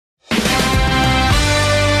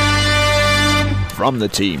from the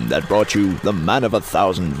team that brought you the Man of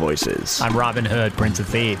 1,000 Voices. I'm Robin Hood, Prince of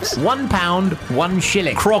Thieves. £1, 1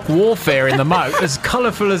 shilling. Croc warfare in the moat, as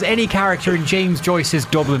colourful as any character in James Joyce's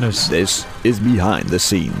Dubliners. This is Behind the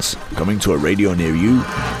Scenes, coming to a radio near you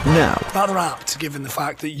now. Rather apt, given the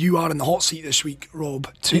fact that you are in the hot seat this week, Rob,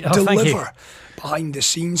 to thank you. deliver Behind the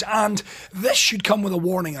Scenes, and this should come with a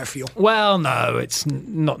warning, I feel. Well, no, it's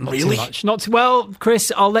not Really? too much. Well,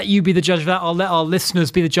 Chris, I'll let you be the judge of that. I'll let our listeners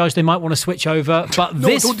be the judge. They might want to switch over. But No,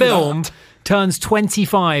 this don't do film that. turns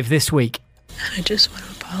 25 this week. I just want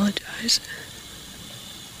to apologize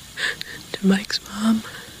to Mike's mom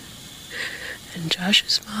and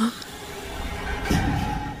Josh's mom.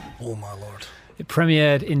 Oh, my Lord. It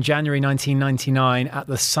premiered in January 1999 at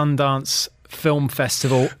the Sundance Film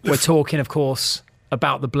Festival. We're talking, of course,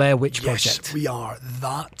 about the Blair Witch Project. Yes, we are.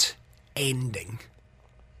 That ending,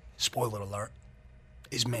 spoiler alert,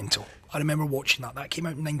 is mental. I remember watching that. That came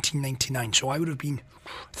out in 1999, so I would have been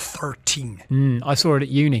 13. I saw it at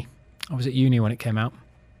uni. I was at uni when it came out.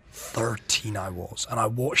 13 I was. And I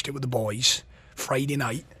watched it with the boys Friday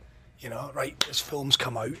night. You know, right, this film's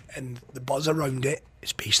come out, and the buzz around it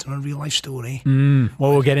is based on a real life story.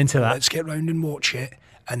 Well, we'll get into that. Let's get round and watch it.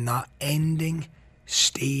 And that ending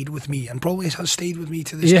stayed with me, and probably has stayed with me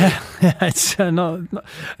to this day. Yeah, it's not.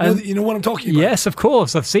 You know what I'm talking about? Yes, of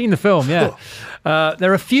course. I've seen the film, yeah.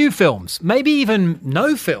 There are a few films, maybe even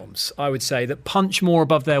no films, I would say, that punch more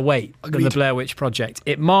above their weight than Agreed. The Blair Witch Project.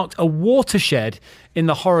 It marked a watershed in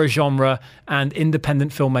the horror genre and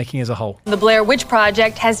independent filmmaking as a whole. The Blair Witch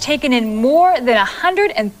Project has taken in more than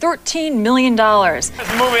 $113 million. It's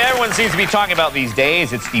the movie everyone seems to be talking about these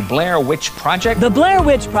days. It's the Blair Witch Project. The Blair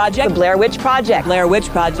Witch Project. The Blair Witch Project. Blair Witch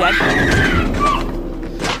Project.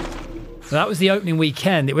 So that was the opening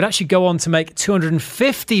weekend. It would actually go on to make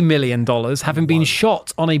 $250 million, having been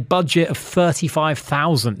shot on a budget of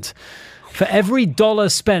 $35,000. For every dollar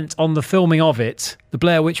spent on the filming of it, the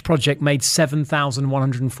Blair Witch Project made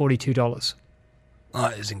 $7,142.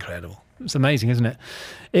 That is incredible. It's amazing, isn't it?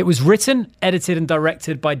 It was written, edited and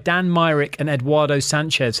directed by Dan Myrick and Eduardo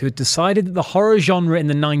Sanchez, who had decided that the horror genre in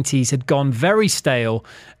the 90s had gone very stale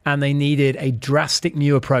and they needed a drastic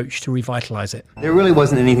new approach to revitalize it. There really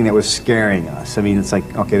wasn't anything that was scaring us. I mean, it's like,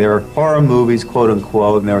 okay, there were horror movies, quote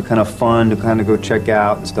unquote, and they were kind of fun to kind of go check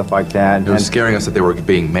out and stuff like that. It was scaring us that they were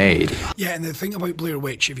being made. Yeah, and the thing about Blair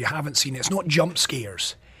Witch, if you haven't seen it, it's not jump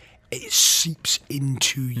scares. It seeps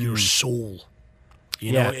into your soul.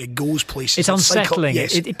 You know, it goes places. It's unsettling.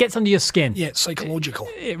 Yes. It gets under your skin. Yeah, it's psychological.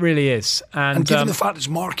 It really is. And given the fact it's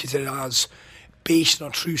marketed as based on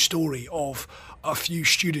a true story of a few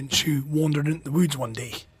students who wandered into the woods one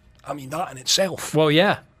day, I mean, that in itself. Well,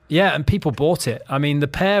 yeah, and people bought it. I mean, the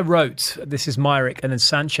pair wrote, this is Myrick and then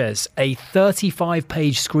Sanchez, a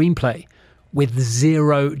 35-page screenplay with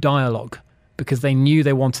 0 dialogue because they knew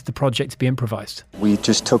they wanted the project to be improvised. We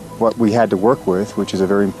just took what we had to work with, which is a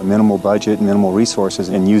very minimal budget, minimal resources,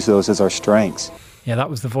 and used those as our strengths. Yeah, that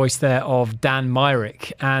was the voice there of Dan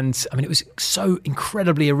Myrick. And, I mean, it was so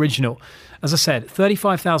incredibly original. As I said,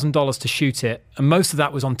 $35,000 to shoot it, and most of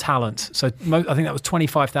that was on talent. So I think that was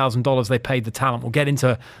 $25,000 they paid the talent. We'll get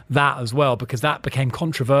into that as well, because that became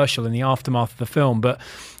controversial in the aftermath of the film. But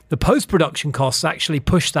the post-production costs actually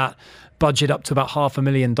pushed that budget up to about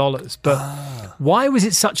 $500,000. But why was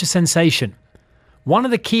it such a sensation? One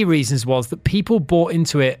of the key reasons was that people bought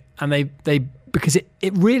into it, and they because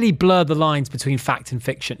it really blurred the lines between fact and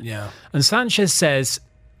fiction. Yeah. And Sanchez says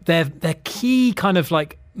their key kind of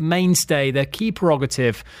like mainstay, their key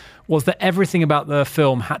prerogative was that everything about the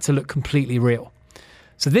film had to look completely real.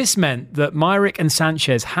 So this meant that Myrick and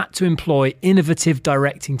Sanchez had to employ innovative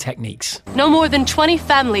directing techniques. No more than 20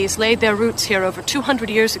 families laid their roots here over 200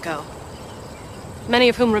 years ago. Many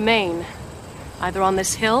of whom remain, either on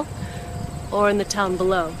this hill or in the town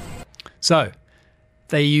below. So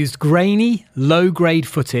they used grainy, low-grade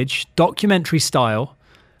footage, documentary style,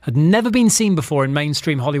 had never been seen before in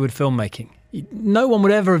mainstream Hollywood filmmaking. No one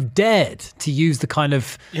would ever have dared to use the kind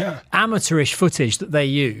of amateurish footage that they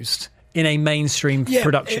used in a mainstream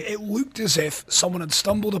production. It looked as if someone had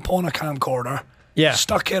stumbled upon a camcorder,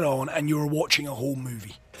 stuck it on, and you were watching a whole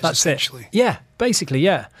movie. That's essentially it. Yeah, basically,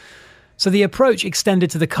 yeah. So the approach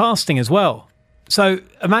extended to the casting as well. So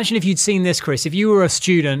imagine if you'd seen this, Chris, if you were a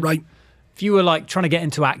student, right? If you were like trying to get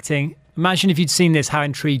into acting, imagine if you'd seen this, how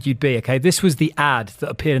intrigued you'd be, okay? This was the ad that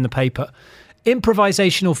appeared in the paper.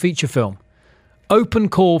 Improvisational feature film. Open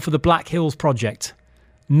call for the Black Hills Project.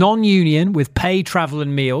 Non-union with pay, travel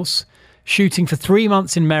and meals. Shooting for 3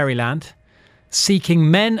 months in Maryland. Seeking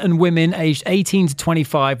men and women aged 18 to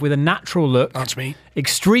 25 with a natural look. That's me.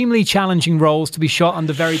 Extremely challenging roles to be shot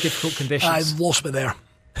under very difficult conditions. I've lost me there.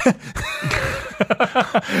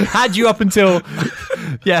 Had you up until,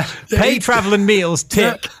 pay, travel and meals,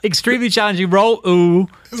 tick. Extremely challenging role, ooh.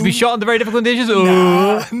 To be shot under very difficult conditions,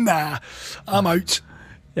 ooh. Nah, I'm out.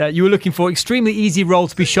 Yeah, you were looking for extremely easy role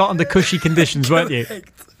to be shot under cushy conditions, weren't you?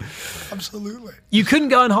 Absolutely. You couldn't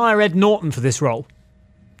go and hire Ed Norton for this role.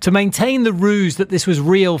 To maintain the ruse that this was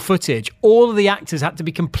real footage, all of the actors had to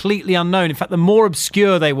be completely unknown. In fact, the more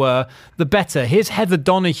obscure they were, the better. Here's Heather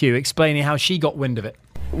Donahue explaining how she got wind of it.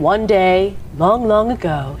 One day, long, long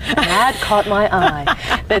ago, an ad caught my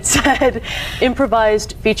eye that said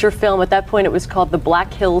improvised feature film. At that point, it was called the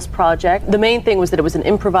Black Hills Project. The main thing was that it was an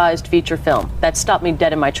improvised feature film. That stopped me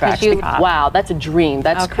dead in my tracks. Wow, that's a dream.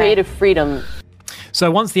 That's creative freedom. So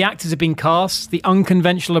once the actors have been cast, the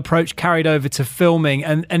unconventional approach carried over to filming,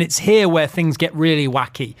 and it's here where things get really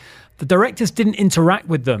wacky. The directors didn't interact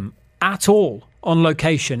with them at all on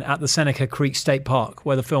location at the Seneca Creek State Park,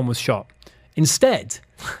 where the film was shot. Instead,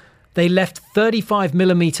 they left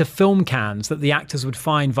 35mm film cans that the actors would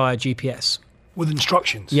find via GPS. With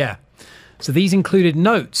instructions? Yeah. So these included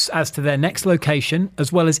notes as to their next location,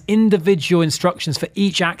 as well as individual instructions for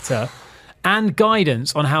each actor and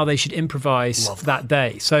guidance on how they should improvise that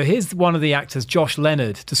day. So here's one of the actors, Josh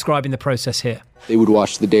Leonard, describing the process here. They would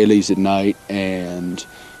watch the dailies at night and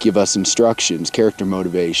give us instructions, character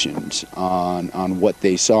motivations on what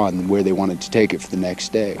they saw and where they wanted to take it for the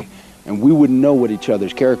next day. And we wouldn't know what each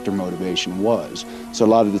other's character motivation was. So a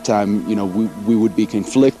lot of the time, we would be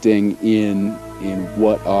conflicting in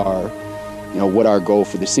what our goal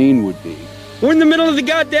for the scene would be. We're in the middle of the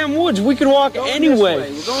goddamn woods. We could walk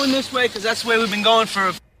anyway. We're going this way because that's the way we've been going for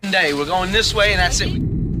a day. We're going this way and that's it.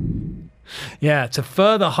 Yeah, to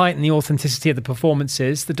further heighten the authenticity of the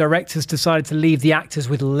performances, the directors decided to leave the actors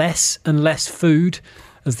with less and less food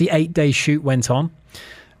as the 8-day shoot went on.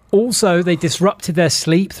 Also, they disrupted their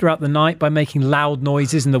sleep throughout the night by making loud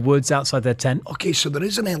noises in the woods outside their tent. Okay, so there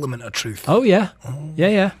is an element of truth. Oh, yeah.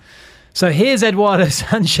 Yeah. So here's Eduardo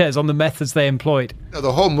Sanchez on the methods they employed.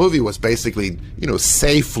 The whole movie was basically,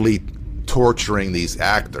 safely torturing these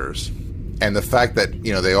actors. And the fact that,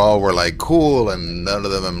 they all were cool and none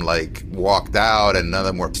of them walked out and none of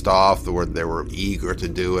them were pissed off. They were eager to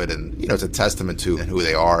do it. And, it's a testament to who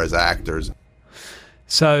they are as actors.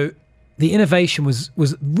 So the innovation was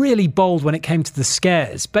really bold when it came to the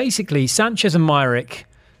scares. Basically, Sanchez and Myrick,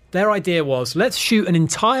 their idea was, let's shoot an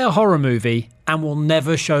entire horror movie and we'll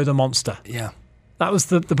never show the monster. Yeah. That was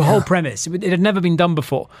the whole premise. It had never been done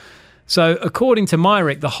before. So according to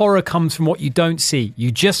Myrick, the horror comes from what you don't see.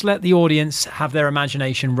 You just let the audience have their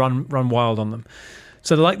imagination run wild on them.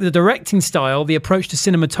 So like the directing style, the approach to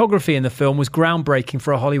cinematography in the film was groundbreaking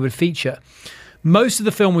for a Hollywood feature. Most of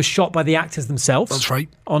the film was shot by the actors themselves. That's right.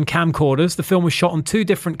 On camcorders. The film was shot on 2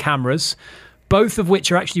 different cameras, both of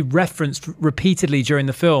which are actually referenced repeatedly during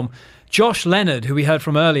the film. Josh Leonard, who we heard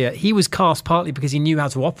from earlier, he was cast partly because he knew how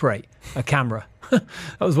to operate a camera. That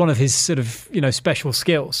was one of his sort of, special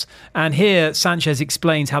skills. And here, Sanchez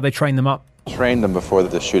explains how they trained them up. Trained them before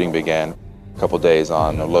the shooting began. A couple days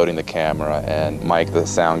on loading the camera, and Mike, the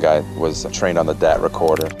sound guy, was trained on the DAT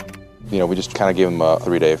recorder. We just kind of gave him a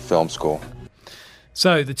 3-day film school.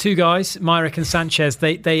 So the 2 guys, Myrick and Sanchez,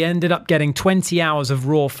 they ended up getting 20 hours of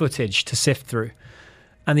raw footage to sift through.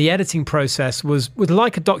 And the editing process was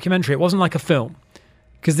like a documentary. It wasn't like a film.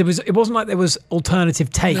 Because it wasn't like there was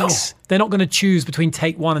alternative takes. No. They're not going to choose between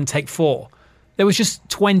take 1 and take 4. There was just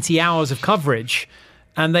 20 hours of coverage,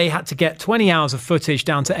 and they had to get 20 hours of footage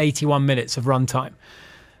down to 81 minutes of runtime.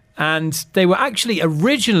 And they were actually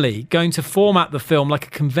originally going to format the film like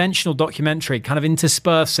a conventional documentary, kind of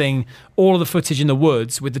interspersing all of the footage in the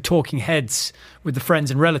woods with the talking heads, with the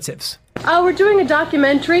friends and relatives. We're doing a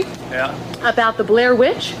documentary about the Blair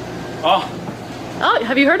Witch. Oh,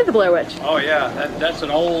 have you heard of the Blair Witch? Oh, yeah. That's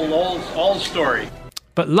an old story.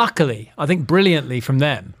 But luckily, I think brilliantly from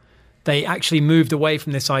them, they actually moved away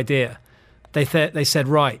from this idea. They said,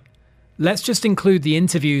 right, let's just include the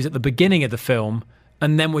interviews at the beginning of the film,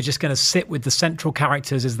 and then we're just going to sit with the central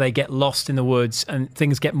characters as they get lost in the woods and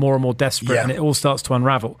things get more and more desperate and it all starts to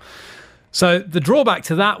unravel. So the drawback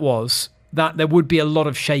to that was that there would be a lot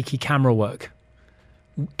of shaky camera work.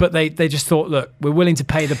 But they just thought, look, we're willing to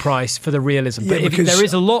pay the price for the realism. Yeah, but there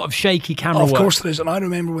is a lot of shaky camera work. Of course there is. And I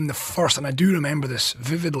remember when and I do remember this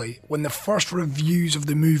vividly, when the first reviews of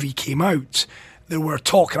the movie came out, there were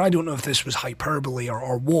talk, and I don't know if this was hyperbole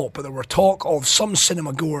or what, but there were talk of some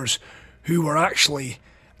cinema goers who were actually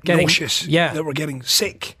nauseous, that were getting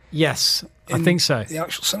sick. Yes, I think so. The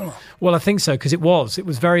actual cinema. Well, I think so, because it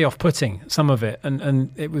was very off-putting, some of it.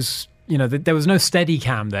 And it was, there was no steady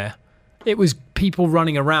cam there. It was people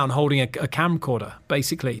running around holding a camcorder,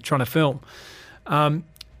 basically, trying to film.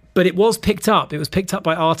 But it was picked up. It was picked up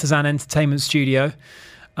by Artisan Entertainment Studio.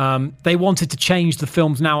 They wanted to change the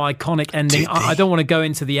film's now iconic ending. I don't want to go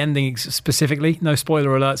into the ending specifically. No spoiler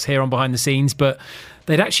alerts here on Behind the Scenes. But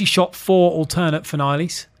they'd actually shot 4 alternate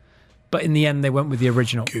finales. But in the end, they went with the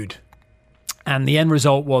original. Good. And the end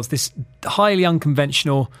result was this highly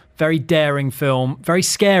unconventional, very daring film, very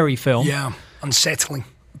scary film. Yeah, unsettling.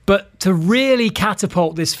 But to really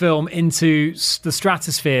catapult this film into the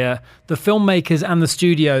stratosphere, the filmmakers and the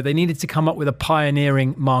studio, they needed to come up with a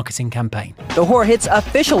pioneering marketing campaign. The Horror Hits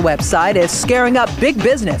official website is scaring up big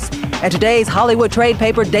business. And today's Hollywood trade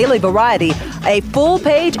paper, Daily Variety, a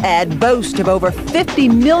full-page ad boasts of over 50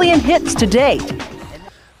 million hits to date.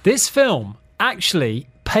 This film actually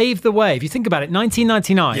paved the way. If you think about it,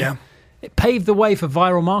 1999, it paved the way for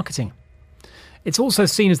viral marketing. It's also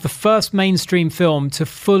seen as the first mainstream film to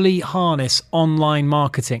fully harness online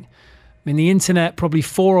marketing. I mean, the internet, probably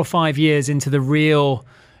 4 or 5 years into the real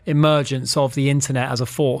emergence of the internet as a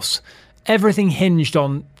force, everything hinged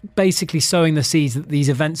on basically sowing the seeds that these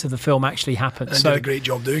events of the film actually happened. And did a great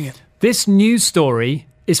job doing it. This news story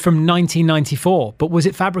is from 1994, but was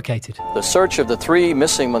it fabricated? The search of the 3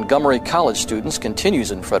 missing Montgomery College students continues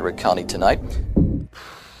in Frederick County tonight.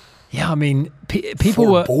 Yeah, I mean, people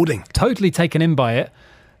were totally taken in by it.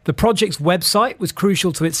 The project's website was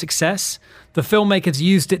crucial to its success. The filmmakers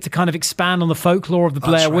used it to kind of expand on the folklore of the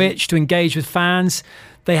Blair Witch, to engage with fans.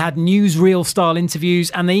 They had newsreel-style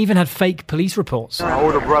interviews, and they even had fake police reports. My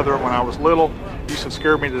older brother, when I was little, used to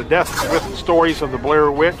scare me to death with stories of the Blair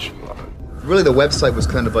Witch. Really, the website was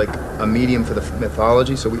kind of like a medium for the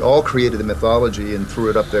mythology, so we all created the mythology and threw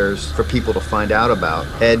it up there for people to find out about.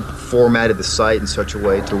 Ed formatted the site in such a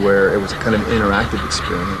way to where it was a kind of interactive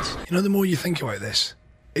experience. You know, the more you think about this,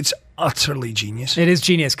 it's utterly genius. It is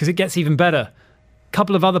genius, because it gets even better. A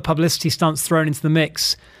couple of other publicity stunts thrown into the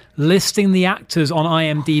mix, listing the actors on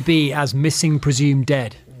IMDb as missing presumed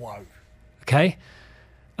dead. Wow. Okay?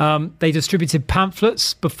 They distributed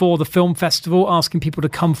pamphlets before the film festival asking people to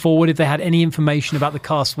come forward if they had any information about the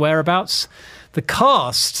cast's whereabouts. The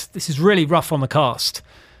cast, this is really rough on the cast,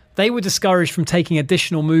 they were discouraged from taking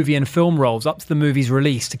additional movie and film roles up to the movie's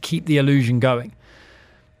release to keep the illusion going.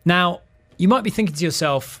 Now, you might be thinking to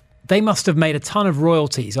yourself, they must have made a ton of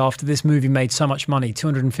royalties after this movie made so much money,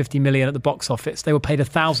 $250 million at the box office. They were paid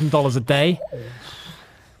 $1,000 a day.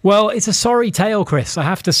 Well, it's a sorry tale, Chris, I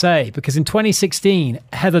have to say, because in 2016,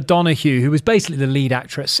 Heather Donahue, who was basically the lead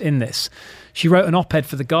actress in this, she wrote an op-ed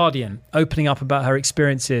for The Guardian, opening up about her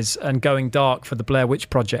experiences and going dark for the Blair Witch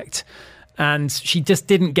Project. And she just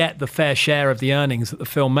didn't get the fair share of the earnings that the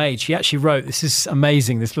film made. She actually wrote, this is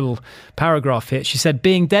amazing, this little paragraph here. She said,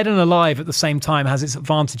 "Being dead and alive at the same time has its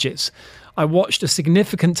advantages. I watched a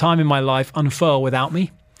significant time in my life unfurl without me.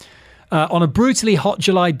 On a brutally hot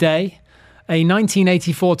July day, a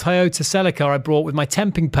 1984 Toyota Celica I brought with my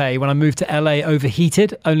temping pay when I moved to LA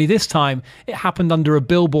overheated, only this time it happened under a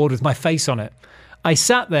billboard with my face on it. I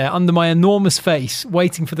sat there under my enormous face,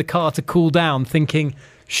 waiting for the car to cool down, thinking,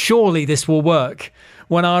 surely this will work.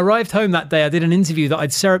 When I arrived home that day, I did an interview that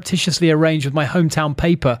I'd surreptitiously arranged with my hometown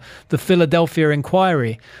paper, the Philadelphia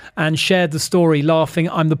Inquiry, and shared the story laughing,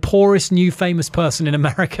 I'm the poorest new famous person in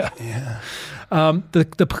America." Yeah.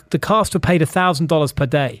 The cast were paid $1,000 per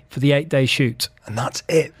day for the 8-day shoot. And that's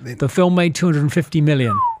it. The film made $250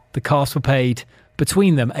 million. The cast were paid,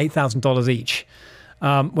 between them, $8,000 each.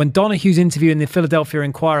 When Donahue's interview in the Philadelphia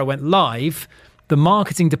Inquirer went live, the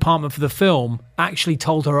marketing department for the film actually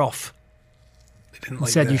told her off. They didn't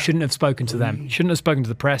said, you shouldn't have spoken to them. You shouldn't have spoken to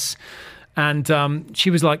the press. And she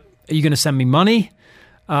was like, are you going to send me money?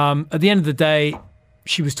 At the end of the day,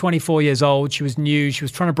 she was 24 years old. She was new. She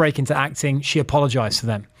was trying to break into acting. She apologized to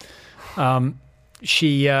them.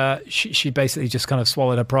 She basically just kind of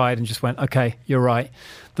swallowed her pride and just went, okay, you're right.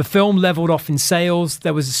 The film leveled off in sales.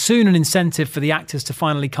 There was soon an incentive for the actors to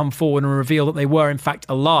finally come forward and reveal that they were, in fact,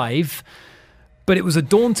 alive. But it was a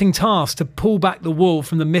daunting task to pull back the wool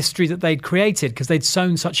from the mystery that they'd created because they'd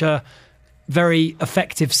sown such a very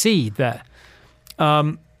effective seed there.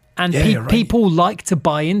 People like to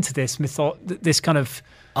buy into this this kind of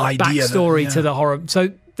idea backstory to the horror. So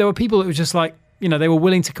there were people that were just like, they were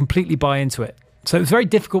willing to completely buy into it. So it was very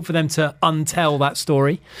difficult for them to untell that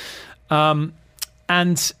story.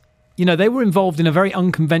 They were involved in a very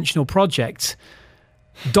unconventional project.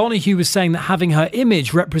 Donahue was saying that having her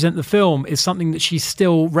image represent the film is something that she's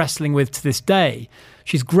still wrestling with to this day.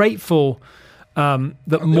 She's grateful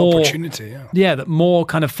that more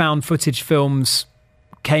kind of found footage films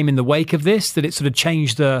came in the wake of this, that it sort of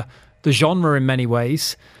changed the genre in many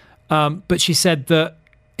ways. But she said that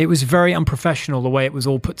it was very unprofessional the way it was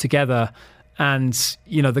all put together. And,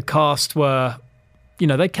 the cast were,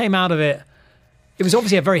 they came out of it. It was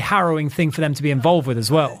obviously a very harrowing thing for them to be involved with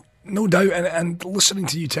as well. No doubt, and listening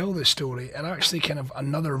to you tell this story, and actually kind of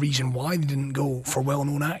another reason why they didn't go for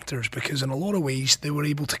well-known actors, because in a lot of ways they were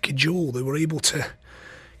able to cajole, they were able to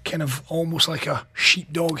kind of almost like a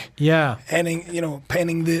sheepdog,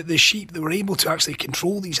 penning the sheep. They were able to actually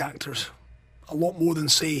control these actors a lot more than,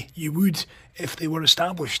 say, you would if they were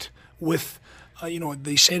established with.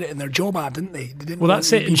 They said it in their job ad, didn't they? They didn't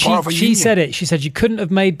that's it. And she said it. She said you couldn't have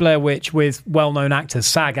made Blair Witch with well-known actors,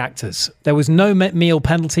 SAG actors. There was no meal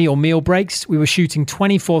penalty or meal breaks. We were shooting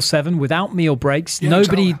 24/7 without meal breaks.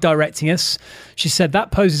 Nobody directing us. She said that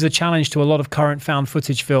poses a challenge to a lot of current found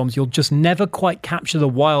footage films. You'll just never quite capture the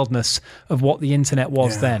wildness of what the internet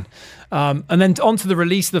was then. And then on to the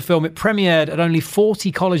release of the film. It premiered at only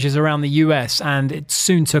 40 colleges around the US, and it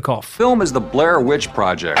soon took off. Film is the Blair Witch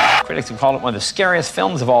Project. Critics have called it one of the scariest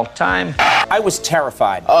films of all time. I was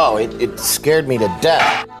terrified. Oh, it scared me to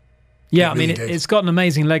death. Yeah, it's got an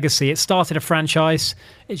amazing legacy. It started a franchise.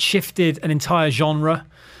 It shifted an entire genre.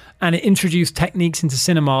 And it introduced techniques into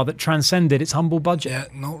cinema that transcended its humble budget. Yeah,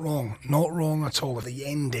 not wrong at all. The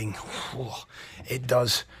ending, it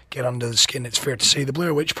does get under the skin, it's fair to say. The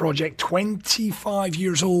Blair Witch Project, 25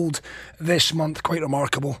 years old this month. Quite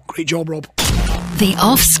remarkable. Great job, Rob. The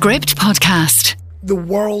Off Script Podcast. The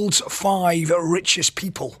world's 5 richest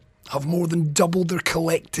people have more than doubled their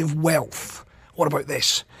collective wealth. What about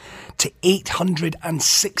this? To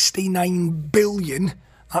 869 billion.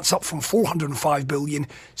 That's up from 405 billion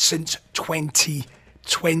since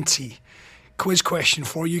 2020. Quiz question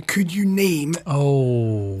for you. Could you name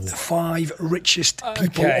the 5 richest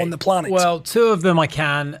people on the planet? Well, 2 of them I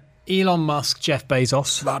can. Elon Musk, Jeff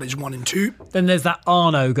Bezos. That is 1 and 2. Then there's that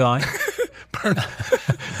Arno guy.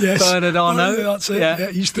 Yes. Bernard Arnault. That's it.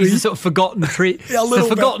 Yeah, he's 3. He's a sort of forgotten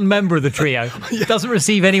forgotten member of the trio. Doesn't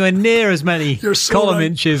receive anywhere near as many column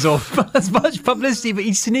inches or as much publicity, but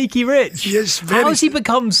he's sneaky rich. He is How has he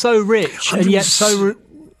become so rich and yet so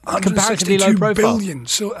comparatively low profile? Billion.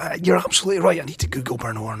 So you're absolutely right. I need to Google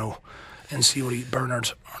Bernard Arnault and see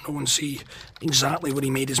and see exactly where he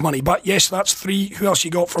made his money. But yes, that's 3. Who else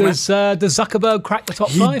you got from Does Zuckerberg crack the top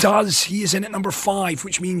 5? He does. He is in at number 5,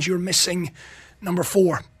 which means you're missing number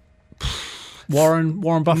 4. Warren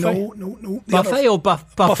Buffett? No. Buffet or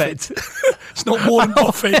Buffett? It's not Warren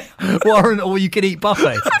Buffett. Warren all you can eat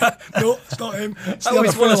buffet. No, it's not him. It's I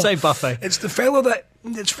always want to say buffet. It's the fellow that,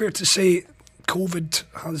 it's fair to say, COVID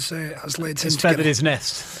has led him to feathered his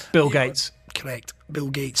nest. Bill Gates. Correct. Bill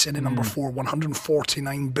Gates in at number 4,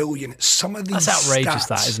 149 billion. Some of these That's outrageous, stats,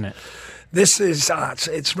 that, isn't it? This is,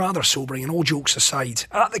 it's rather sobering, and all jokes aside,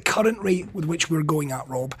 at the current rate with which we're going at,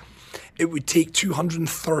 Rob, it would take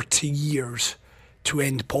 230 years to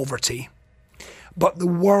end poverty. But the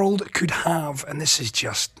world could have, and this is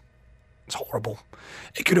just, it's horrible,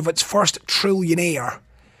 it could have its first trillionaire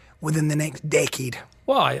within the next decade.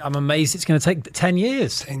 Why? I'm amazed it's going to take 10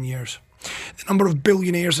 years. 10 years. The number of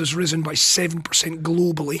billionaires has risen by 7%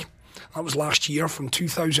 globally. That was last year, from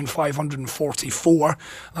 2,544.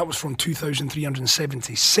 That was from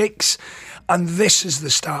 2,376. And this is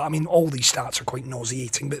the stat. I mean, all these stats are quite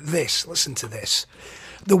nauseating, but listen to this.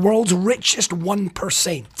 The world's richest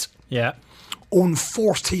 1% own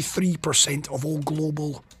 43% of all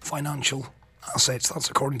global financial assets. That's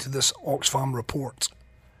according to this Oxfam report.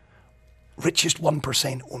 Richest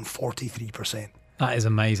 1% own 43%. That is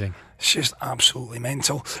amazing. It's just absolutely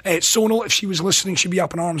mental. Sonal, if she was listening, she'd be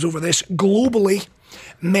up in arms over this. Globally,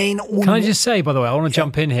 men own... Can I just say, by the way, I want to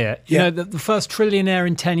jump in here. You know, the first trillionaire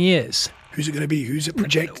in 10 years. Who's it going to be? Who's it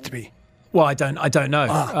projected to be? Well, I don't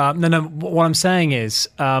know. No. What I'm saying is,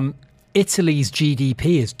 Italy's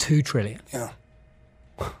GDP is 2 trillion. Yeah.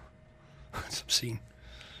 It's obscene.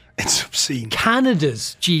 It's obscene.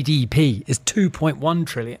 Canada's GDP is 2.1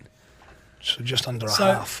 trillion. So just under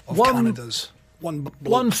half of Canada's.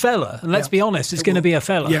 One fella, and let's be honest, it's going to be a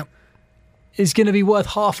fella, is going to be worth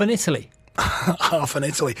half in Italy. Half in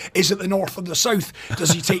Italy. Is it the north or the south? Does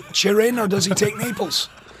he take Turin or does he take Naples?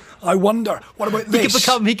 I wonder. What about this? He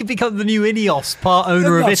could become the new Ineos part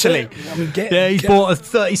owner of Italy. He's bought a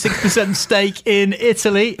 36% stake in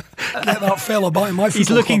Italy. Get that fella buying my football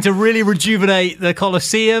He's looking to really rejuvenate the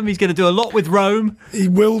Colosseum. He's going to do a lot with Rome. He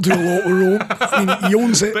will do a lot with Rome. I mean, he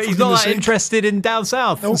owns it. But he's not that interested in down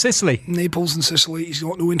south, in Sicily. Naples and Sicily, he's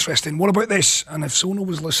got no interest in. What about this? And if Sonal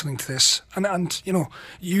was listening to this, and you know,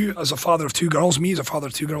 you as a father of 2 girls, me as a father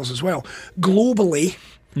of 2 girls as well, globally,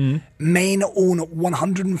 men own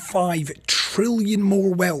 105 trillion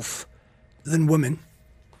more wealth than women.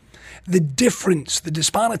 The difference, the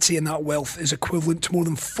disparity in that wealth is equivalent to more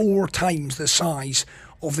than 4 times the size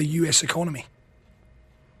of the US economy.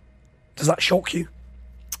 Does that shock you?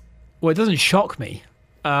 Well, it doesn't shock me,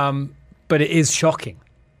 but it is shocking.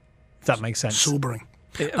 If that makes sense. Sobering.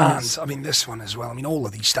 I mean, this one as well. I mean, all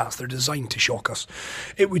of these stats, they're designed to shock us.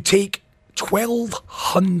 It would take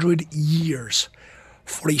 1,200 years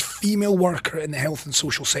for a female worker in the health and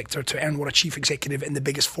social sector to earn what a chief executive in the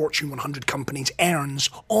biggest Fortune 100 companies earns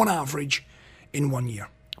on average in 1 year.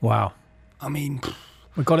 Wow. I mean,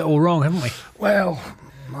 we got it all wrong, haven't we? Well,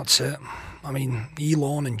 that's it. I mean,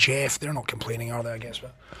 Elon and Jeff, they're not complaining, are they, I guess?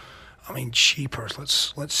 But I mean, cheapers,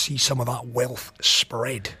 let's see some of that wealth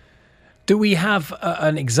spread. Do we have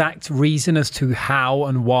an exact reason as to how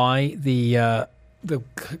and why the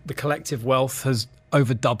collective wealth has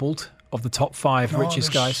over doubled of the top 5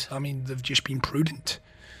 richest guys? I mean, they've just been prudent,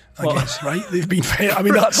 I guess, right? They've been fair. I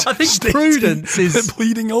mean, that's I think prudence is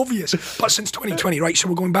bleeding obvious. But since 2020, right? So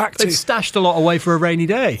we're going back to... They've stashed a lot away for a rainy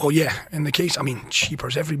day. Well, yeah. In the case, I mean,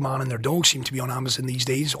 cheapers. Every man and their dog seem to be on Amazon these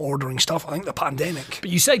days ordering stuff. I think the pandemic.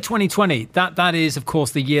 But you say 2020. That is, of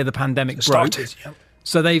course, the year the pandemic broke. Started, yeah.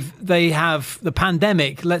 So they have the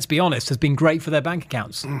pandemic. Let's be honest, has been great for their bank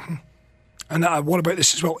accounts. Mm-hmm. And what about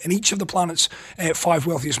this as well? In each of the planet's 5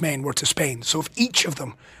 wealthiest men were to spend. So if each of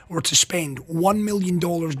them were to spend $1 million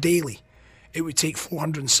daily, it would take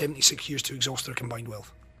 476 years to exhaust their combined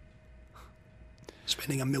wealth.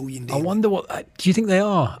 Spending $1 million daily. I wonder what. Do you think they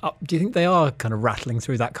are? Do you think they are kind of rattling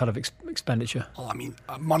through that kind of expenditure? Oh, I mean,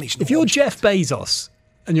 money's not. If you're Jeff Bezos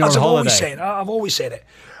and you're on holiday, I've always said it.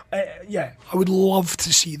 Yeah, I would love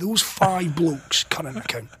to see those 5 blokes current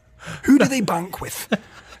account. Who do they bank with?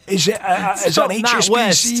 Is it is that an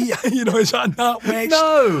HSBC? You know, is that NatWest?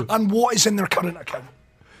 No. And what is in their current account?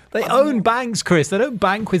 They own banks, Chris. They don't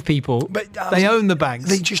bank with people. But they own the banks.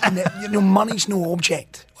 They just, money's no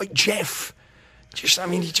object. Like Jeff, he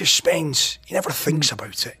just spends. He never thinks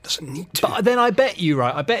about it. Doesn't need to. But then I bet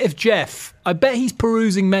he's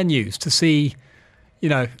perusing menus to see.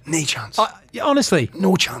 No chance. Honestly.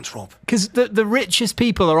 No chance, Rob. Because the richest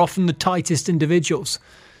people are often the tightest individuals.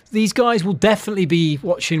 These guys will definitely be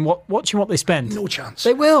watching what they spend. No chance.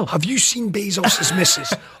 They will. Have you seen Bezos'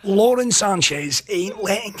 missus? Lauren Sanchez ain't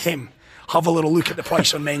letting him have a little look at the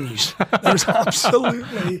price on menus. There's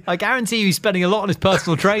absolutely... I guarantee you he's spending a lot on his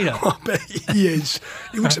personal trainer. I bet he is.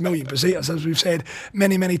 He looks a million pesetas, as we've said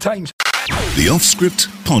many, many times. The Off Script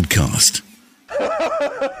Podcast.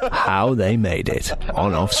 How they made it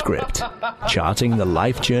on Off Script, charting the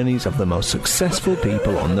life journeys of the most successful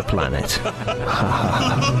people on the planet.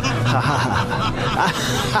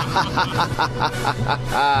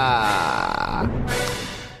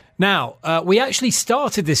 Now, we actually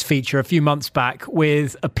started this feature a few months back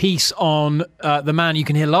with a piece on the man you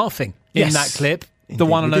can hear laughing in that clip, the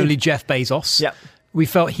one and only Jeff Bezos. Yep. We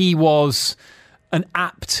felt he was an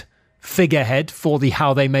apt figurehead for the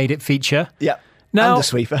How They Made It feature. Yeah. Now, and the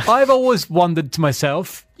sweeper. I've always wondered to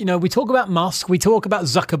myself, we talk about Musk, we talk about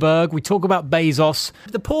Zuckerberg, we talk about Bezos.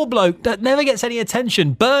 The poor bloke that never gets any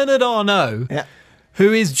attention, Bernard Arnault,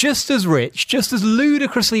 who is just as rich, just as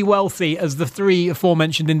ludicrously wealthy as the 3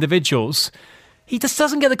 aforementioned individuals, he just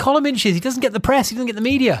doesn't get the column inches, he doesn't get the press, he doesn't get the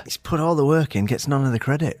media. He's put all the work in, gets none of the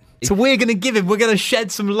credit. So we're going to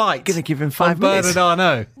shed some light. Going to give him 5 minutes. Bernard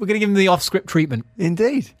Arnault. We're going to give him the off-script treatment.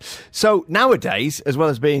 Indeed. So nowadays, as well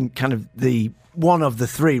as being kind of the one of the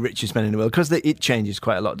 3 richest men in the world, because it changes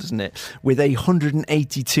quite a lot, doesn't it? With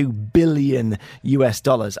 $182 billion US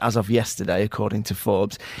as of yesterday, according to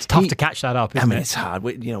Forbes. It's tough to catch that up, isn't it? It's hard.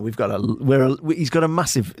 We've got he's got a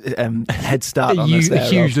massissive head start on us there. A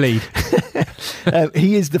huge lead.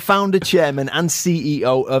 He is the founder, chairman, and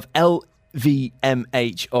CEO of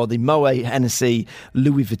LVMH, or the Moet Hennessy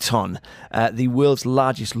Louis Vuitton, the world's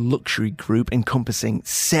largest luxury group encompassing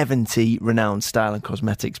 70 renowned style and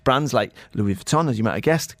cosmetics brands like Louis Vuitton, as you might have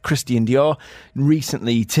guessed, Christian Dior,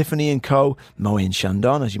 recently Tiffany & Co, Moet &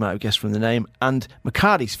 Chandon, as you might have guessed from the name, and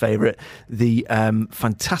McCarty's favourite, the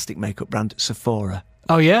fantastic makeup brand Sephora.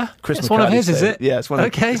 Oh, yeah? Chris it's one of his, is it? Yeah, it's one of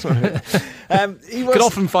okay. It's one of his. You could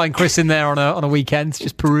often find Chris in there on a weekend,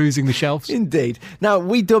 just perusing the shelves. Indeed. Now,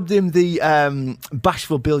 we dubbed him the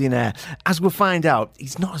bashful billionaire. As we'll find out,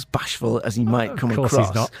 he's not as bashful as he might come across. Of course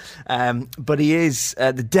he's not. But he is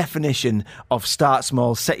the definition of start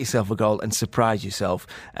small, set yourself a goal and surprise yourself.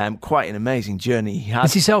 Quite an amazing journey he has.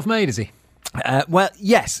 Is he self-made, is he? Well,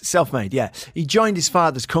 yes, self-made, yeah. He joined his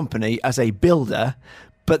father's company as a builder,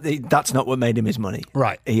 but that's not what made him his money.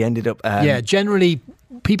 Right. He ended up... generally,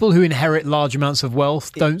 people who inherit large amounts of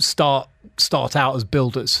wealth don't start start out as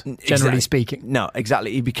builders, generally speaking. No,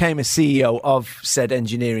 exactly. He became a CEO of said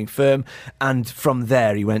engineering firm, and from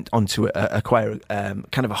there he went on to acquire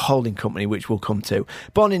kind of a holding company, which we'll come to.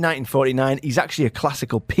 Born in 1949, he's actually a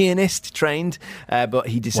classical pianist trained, but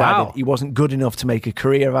he decided he wasn't good enough to make a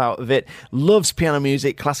career out of it. Loves piano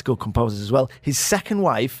music, classical composers as well. His second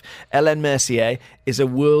wife, Hélène Mercier, is a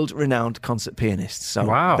world-renowned concert pianist, so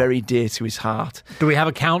very dear to his heart. Do we have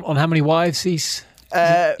a count on how many wives he's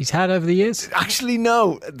had over the years? Actually,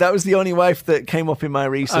 no. That was the only wife that came up in my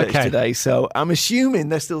research today, so I'm assuming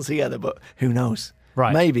they're still together, but who knows?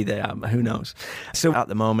 Right. Maybe they are, who knows? So at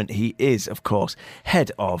the moment, he is, of course,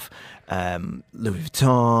 head of Louis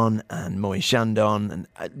Vuitton and Moet Chandon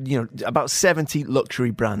and, about 70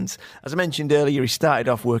 luxury brands. As I mentioned earlier, he started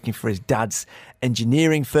off working for his dad's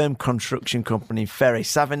engineering firm, construction company, Ferré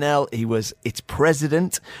Savinel. He was its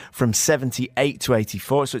president from 78 to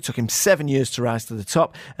 84, so it took him 7 years to rise to the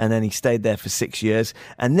top, and then he stayed there for 6 years.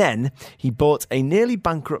 And then he bought a nearly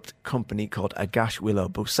bankrupt company called Agache Willow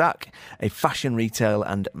Boussac, a fashion retail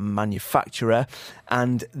and manufacturer,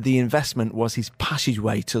 and the investment was his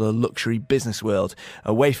passageway to the luxury business world,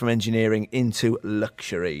 away from engineering into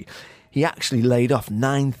luxury. He actually laid off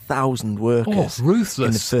 9,000 workers ruthless.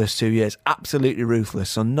 in the first 2 years. Absolutely ruthless,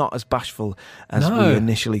 so not as bashful as we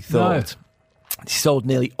initially thought. No. He sold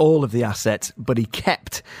nearly all of the assets, but he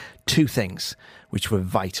kept two things which were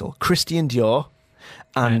vital. Christian Dior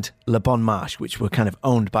and Le Bon Marché, which were kind of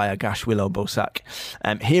owned by Agache Willow Boussac.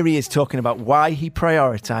 Here he is talking about why he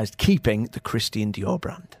prioritised keeping the Christian Dior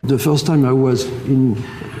brand. The first time I was in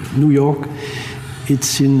New York,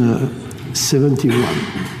 it's in 71.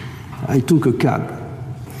 I took a cab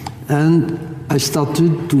and I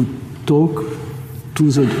started to talk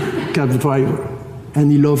to the cab driver,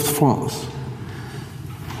 and he loved France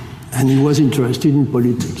and he was interested in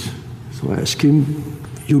politics. So I asked him,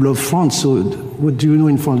 "You love France, so what do you know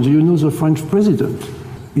in France? Do you know the French president?"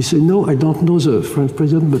 He said, "No, I don't know the French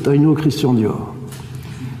president, but I know Christian Dior."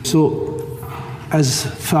 So as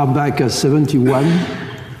far back as 71,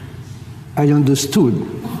 I understood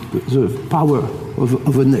the power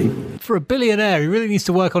of a name. For a billionaire, he really needs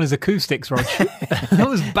to work on his acoustics, Rog. That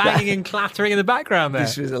was banging and clattering in the background there.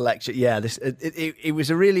 This was a lecture. Yeah, it was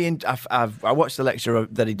a really... I watched the lecture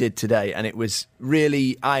that he did today, and it was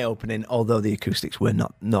really eye-opening, although the acoustics were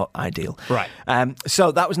not ideal. Right.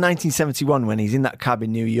 So that was 1971 when he's in that cab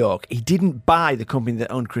in New York. He didn't buy the company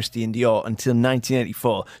that owned Christian Dior until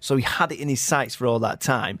 1984, so he had it in his sights for all that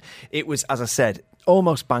time. It was, as I said,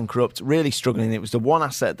 almost bankrupt, really struggling. It was the one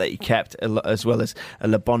asset that he kept, as well as a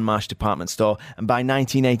Le Bon Marché department store. And by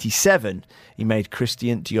 1987, he made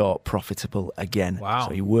Christian Dior profitable again. Wow.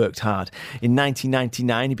 So he worked hard. In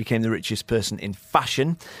 1999, he became the richest person in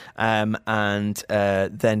fashion. And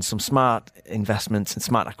then some smart investments and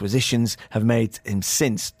smart acquisitions have made him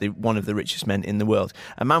since one of the richest men in the world.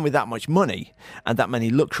 A man with that much money and that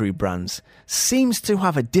many luxury brands seems to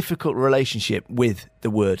have a difficult relationship with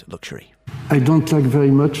the word luxury. I don't like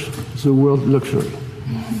very much the word luxury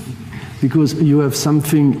because you have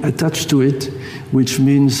something attached to it which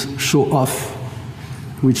means show off,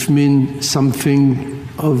 which means something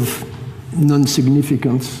of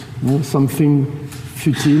non-significance, something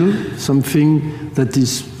futile, something that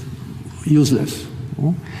is useless.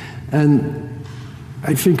 And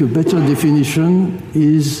I think a better definition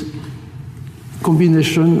is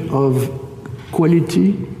combination of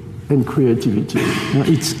quality and creativity.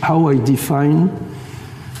 It's how I define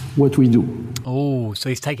what we do. Oh, so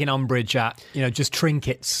he's taking umbrage at, just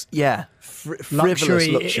trinkets. Yeah, frivolous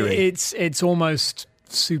luxury. It's almost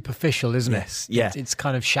superficial, isn't it? Yeah. It's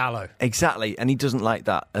kind of shallow. Exactly, and he doesn't like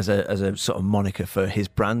that as a sort of moniker for his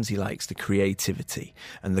brands. He likes the creativity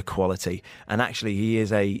and the quality. And actually,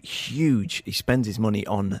 he spends his money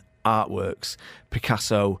on artworks.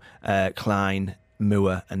 Picasso, Klein,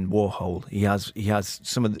 Moore and Warhol. He has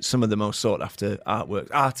some of the most sought after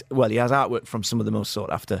artwork. He has artwork from some of the most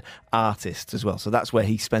sought after artists as well. So that's where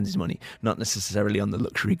he spends his money, not necessarily on the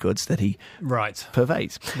luxury goods that he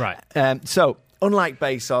pervades. Right. So unlike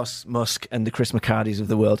Bezos, Musk, and the Chris McCardys of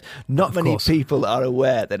the world, not many people are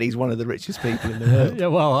aware that he's one of the richest people in the world. Yeah,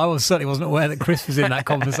 well, I certainly wasn't aware that Chris was in that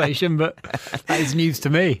conversation, but that is news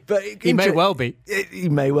to me. But he may well be. He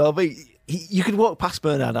may well be. You could walk past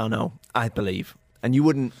Bernard Arnault, I believe. And you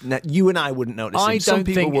and I wouldn't notice him. I don't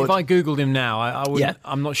think if I Googled him now, I wouldn't. Yeah.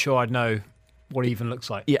 I'm not sure I'd know what he even looks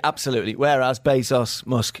like. Yeah, absolutely. Whereas Bezos,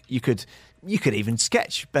 Musk, you could even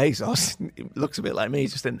sketch Bezos. It looks a bit like me,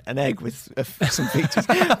 just an egg with some features.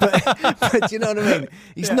 but you know what I mean?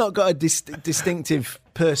 He's not got a distinctive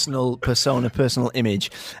personal persona, personal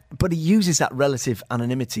image, but he uses that relative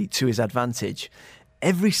anonymity to his advantage.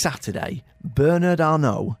 Every Saturday, Bernard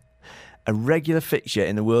Arnault, a regular fixture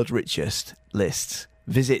in the World's Richest lists,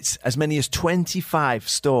 visits as many as 25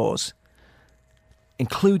 stores,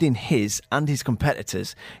 including his and his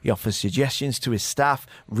competitors. He offers suggestions to his staff,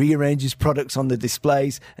 rearranges products on the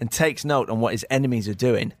displays, and takes note on what his enemies are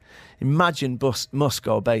doing. Imagine Musk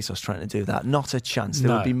or Bezos trying to do that. Not a chance. They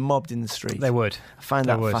would be mobbed in the street. They would. I find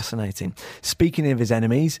that fascinating. Speaking of his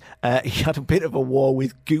enemies, he had a bit of a war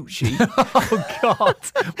with Gucci. Oh, God.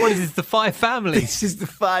 What is this, the 5 families? This is the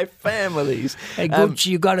 5 families. Hey, Gucci,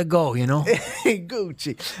 you got to go, you know?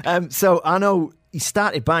 Gucci. So Arnault, he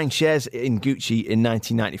started buying shares in Gucci in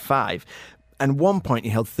 1995. And at one point,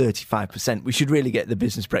 he held 35%. We should really get the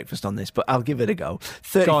business breakfast on this, but I'll give it a go.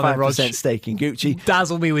 35% stake in Gucci.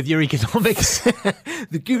 Dazzle me with your economics.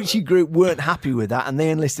 The Gucci group weren't happy with that, and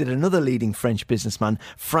they enlisted another leading French businessman,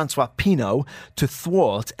 Francois Pinault, to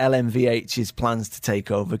thwart LMVH's plans to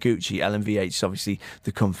take over Gucci. LMVH is obviously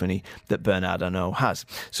the company that Bernard Arnault has.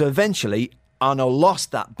 So eventually, Arnault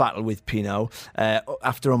lost that battle with Pinault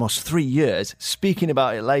after almost 3 years. Speaking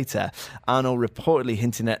about it later, Arnault reportedly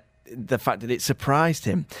hinting at the fact that it surprised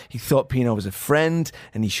him. He thought Pinault was a friend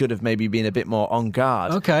and he should have maybe been a bit more on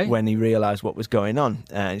guard when he realised what was going on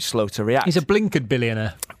and slow to react. He's a blinkered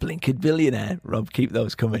billionaire. Blinkered billionaire. Rob, keep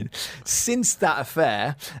those coming. Since that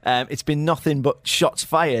affair, it's been nothing but shots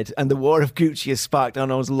fired, and the war of Gucci has sparked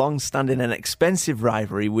Arnault's long-standing and expensive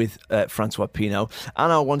rivalry with Francois Pinault.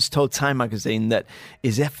 Arnault once told Time magazine that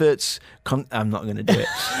his efforts... I'm not going to do it.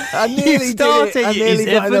 I nearly did it. I nearly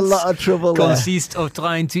got in a lot of trouble there. Consist of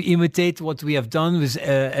trying to imitate what we have done with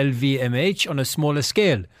LVMH on a smaller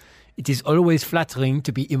scale. It is always flattering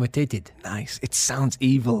to be imitated. Nice. It sounds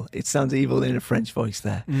evil. It sounds evil in a French voice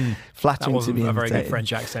there. Flattering to be imitated. That wasn't a very good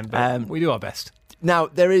French accent, but we do our best. Now,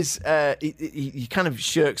 there is, he kind of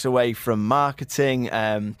shirks away from marketing,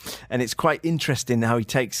 and it's quite interesting how he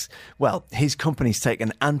takes, his companies take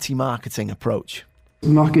an anti-marketing approach.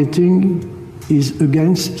 Marketing is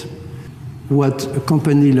against what a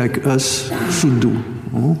company like us should do.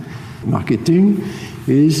 Marketing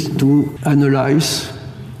is to analyze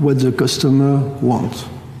what the customer wants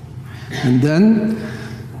and then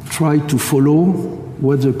try to follow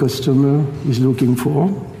what the customer is looking for.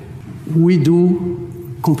 We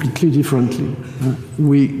do completely differently.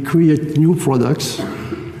 We create new products,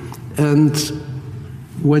 and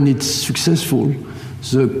when it's successful,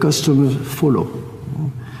 the customers follow.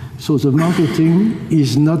 So the marketing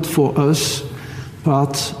is not for us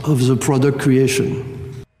part of the product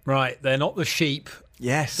creation. Right, they're not the sheep.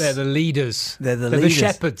 Yes. They're the leaders. They're the leaders. The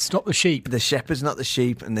shepherds, not the sheep. The shepherds, not the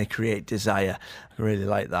sheep, and they create desire. I really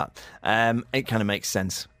like that. It kind of makes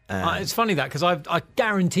sense. It's funny that, because I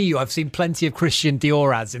guarantee you I've seen plenty of Christian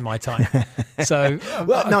Dior ads in my time. So,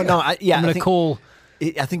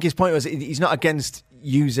 I think his point was he's not against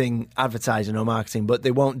using advertising or marketing, but they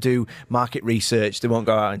won't do market research. They won't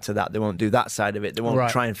go out into that. They won't do that side of it. They won't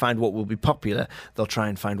try and find what will be popular. They'll try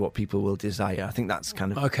and find what people will desire. I think that's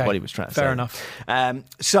kind of what he was trying to say. Fair enough.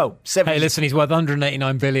 Hey, listen, he's worth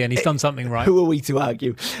 189 billion. He's done something right. Who are we to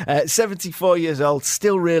argue? 74 years old,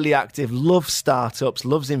 still really active, loves startups,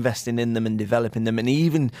 loves investing in them and developing them. And he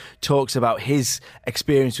even talks about his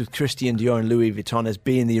experience with Christian Dior and Louis Vuitton as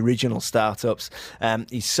being the original startups.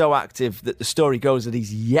 He's so active that the story goes that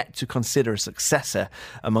he's yet to consider a successor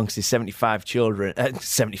amongst his 75 children.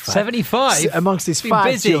 75? Amongst his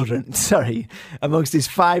 5 children. Sorry. Amongst his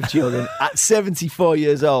 5 children at 74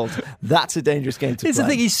 years old. That's a dangerous game to play. Here's the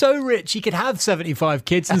thing, he's so rich he could have 75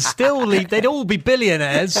 kids and still leave. They'd all be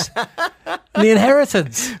billionaires. The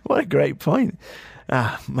inheritance. What a great point.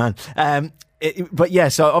 Ah, man.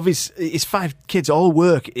 So obviously his 5 kids all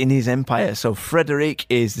work in his empire. So Frederic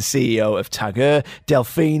is the CEO of Tag Heuer,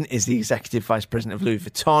 Delphine is the executive vice president of Louis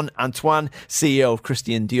Vuitton, Antoine, CEO of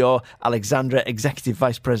Christian Dior, Alexandra, executive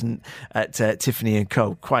vice president at Tiffany &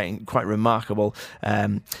 Co. Quite remarkable.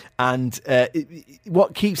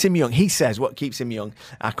 What keeps him young? He says what keeps him young.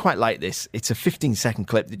 I quite like this. It's a 15-second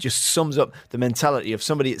clip that just sums up the mentality of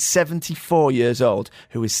somebody at 74 years old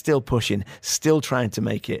who is still pushing, still trying to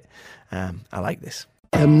make it. I like this.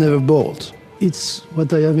 I'm never bored. It's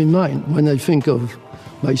what I have in mind. When I think of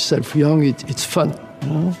myself young, it's fun. You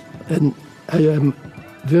know? And I am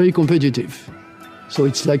very competitive. So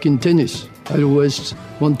it's like in tennis. I always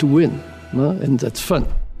want to win, and that's fun.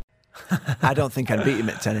 I don't think I'd beat him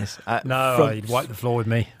at tennis. He'd wipe the floor with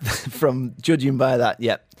me. From judging by that,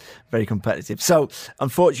 very competitive. So,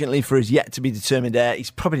 unfortunately for his yet-to-be-determined heir,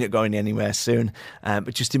 he's probably not going anywhere soon.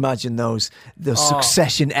 But just imagine those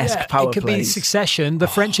Succession-esque power plays. It could be Succession, the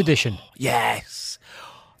French edition. Yes.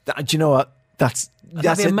 Do you know what? That's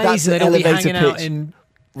amazing. They'll be hanging out in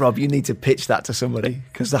Rob, you need to pitch that to somebody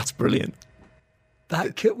because that's brilliant.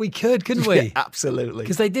 We could, couldn't we? Yeah, absolutely.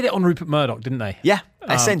 Because they did it on Rupert Murdoch, didn't they? Yeah,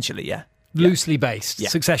 essentially, yeah. Loosely based. Yeah.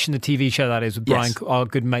 Succession, the TV show that is, with Yes. our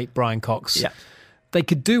good mate Brian Cox. Yeah. They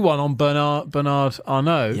could do one on Bernard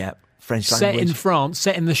Arnault. Yeah, French set language. in France,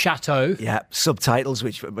 set in the chateau. Yeah, subtitles,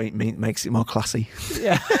 which makes it more classy.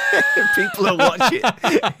 Yeah. People will watch it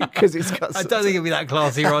because it's got I don't think it'll be that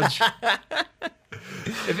classy, Rog.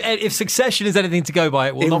 If Succession is anything to go by,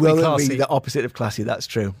 it will not be classy. Be the opposite of classy, that's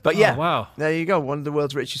true. But yeah, wow. There you go. One of the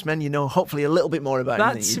world's richest men. You know, hopefully a little bit more about him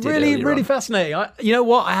than That's you did really, earlier really on. fascinating. You know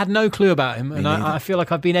what? I had no clue about him, and neither. I feel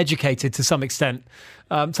like I've been educated to some extent.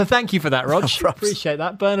 So thank you for that, Rog. Appreciate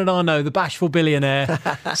that. Bernard Arnault, the bashful billionaire,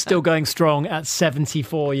 still going strong at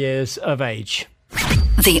 74 years of age.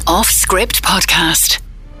 The Off Script Podcast.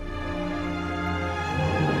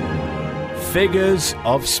 Figures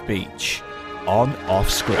of speech on Off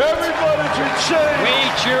Script. Everybody should change. We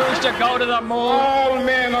choose to go to the moon. All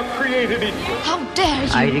men are created equal. How dare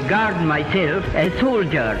you? I regard myself as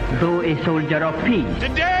soldier, though a soldier of peace.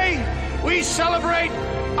 Today, we celebrate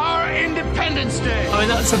our Independence Day. I mean,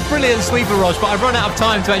 that's a brilliant sweeper, Rog, but I've run out of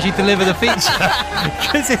time to actually deliver the feature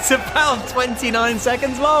because it's about 29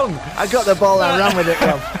 seconds long. I got the ball and ran with it,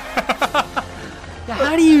 Rob.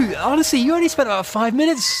 How do you, honestly, you only spent about 5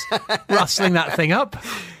 minutes rustling that thing up.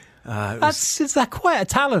 Is that quite a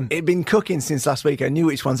talent? It'd been cooking since last week. I knew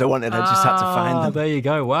which ones I wanted. I just had to find them. There you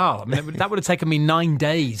go. Wow. I mean, that would have taken me 9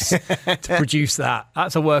 days to produce that.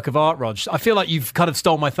 That's a work of art, Rog. I feel like you've kind of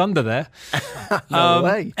stole my thunder there. No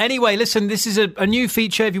way. Anyway, listen, this is a new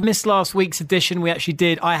feature. If you missed last week's edition, we actually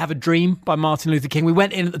did I Have a Dream by Martin Luther King. We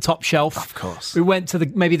went in at the top shelf. Of course. We went to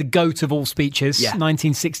maybe the GOAT of all speeches,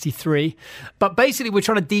 1963. But basically, we're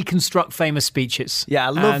trying to deconstruct famous speeches. Yeah, I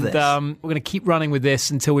love this. And we're going to keep running with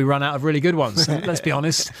this until we run out of really good ones. Let's be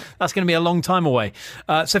honest. That's going to be a long time away.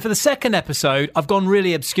 So for the second episode, I've gone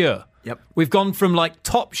really obscure. Yep. We've gone from like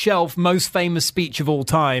top shelf, most famous speech of all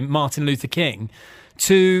time, Martin Luther King,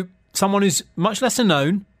 to someone who's much lesser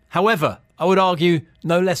known. However, I would argue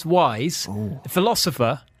no less wise, a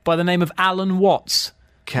philosopher by the name of Alan Watts.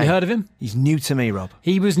 Okay. You heard of him? He's new to me, Rob.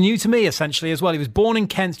 He was new to me, essentially, as well. He was born in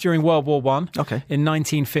Kent during World War I in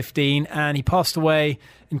 1915, and he passed away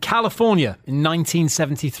in California in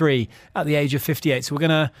 1973 at the age of 58. So we're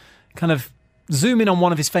going to kind of zoom in on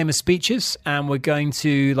one of his famous speeches, and we're going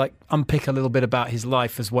to unpick a little bit about his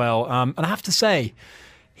life as well. And I have to say,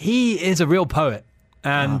 he is a real poet.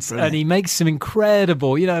 And he makes some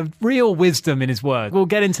incredible, real wisdom in his words. We'll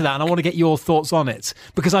get into that, and I want to get your thoughts on it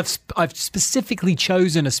because I've specifically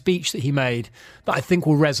chosen a speech that he made that I think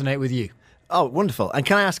will resonate with you. Oh, wonderful. And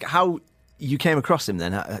can I ask how you came across him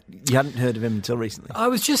then? You hadn't heard of him until recently. I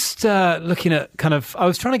was just looking at I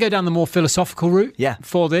was trying to go down the more philosophical route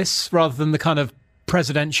for this rather than the kind of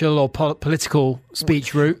presidential or political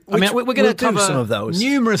speech route. I mean, we're going to cover some of those.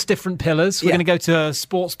 Numerous different pillars. We're going to go to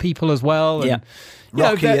sports people as well. And,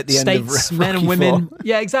 Rocky at the end of statesmen and women. 4.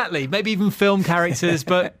 Yeah, exactly. Maybe even film characters.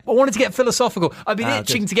 But I wanted to get philosophical. I've been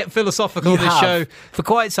itching to get philosophical on this show for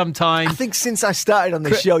quite some time. I think since I started on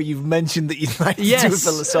this show, you've mentioned that you'd like to do a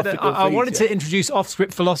philosophical I wanted to introduce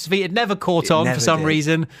off-script philosophy. It never caught on for some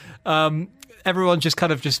reason. Everyone just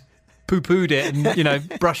kind of poo-pooed it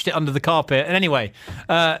and, brushed it under the carpet. And anyway,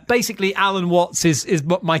 basically, Alan Watts is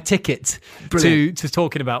my ticket to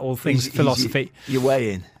talking about all things philosophy. Your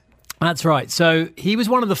way in. That's right. So he was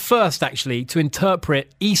one of the first, actually, to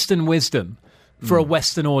interpret Eastern wisdom for a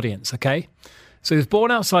Western audience, okay? So he was born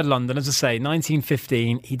outside London, as I say,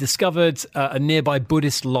 1915. He discovered a nearby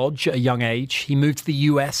Buddhist lodge at a young age. He moved to the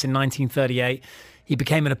US in 1938. He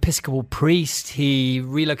became an Episcopal priest. He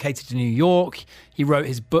relocated to New York. He wrote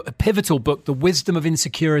his a pivotal book, The Wisdom of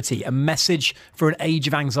Insecurity, a message for an age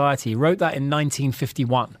of anxiety. He wrote that in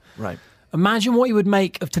 1951. Right. Imagine what he would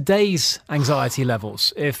make of today's anxiety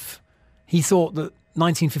levels if he thought that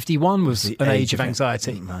 1951 was an age of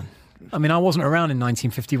anxiety. I mean, I wasn't around in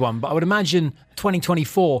 1951, but I would imagine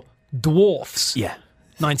 2024 dwarfs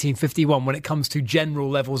 1951 when it comes to general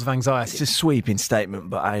levels of anxiety. It's a sweeping statement,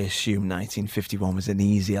 but I assume 1951 was an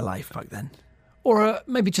easier life back then. Or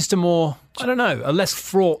maybe just a more, I don't know, a less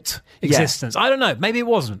fraught existence. I don't know. Maybe it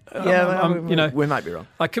wasn't. We might be wrong.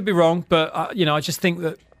 I could be wrong, but, I just think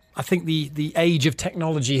that the age of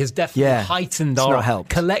technology has definitely heightened our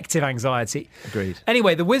collective anxiety. Agreed.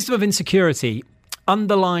 Anyway, The Wisdom of Insecurity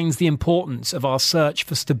underlines the importance of our search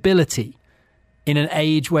for stability in an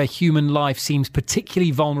age where human life seems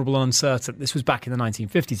particularly vulnerable and uncertain. This was back in the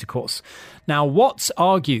 1950s, of course. Now, Watts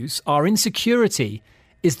argues our insecurity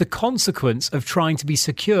is the consequence of trying to be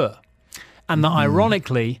secure, and that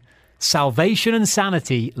ironically, Salvation and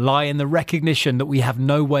sanity lie in the recognition that we have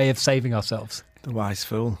no way of saving ourselves. The wise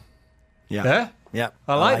fool. Yeah? Yeah.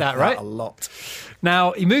 I like that, right? A lot.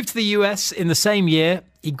 Now, he moved to the US in the same year.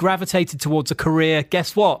 He gravitated towards a career,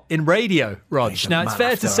 guess what, in radio, Rog. Now, it's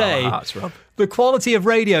fair to say the quality of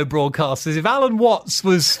radio broadcasters, if Alan Watts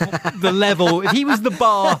was the level, if he was the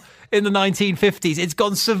bar in the 1950s, it's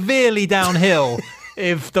gone severely downhill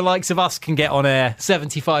if the likes of us can get on air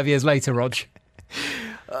 75 years later, Rog.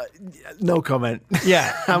 No comment.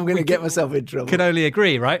 Yeah. I'm going to get myself in trouble. Can only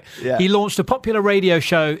agree, right? Yeah. He launched a popular radio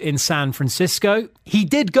show in San Francisco. He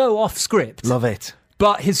did go off script. Love it.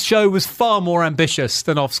 But his show was far more ambitious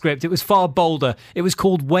than off script. It was far bolder. It was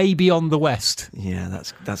called Way Beyond the West. Yeah,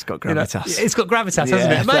 that's got gravitas. It's got gravitas,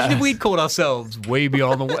 hasn't it? Imagine if we'd called ourselves Way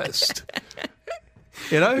Beyond the West.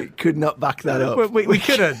 You know? We could not back that up. We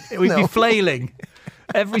couldn't. We'd be flailing.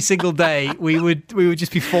 Every single day, we would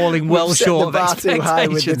just be falling well short of expectations. Too high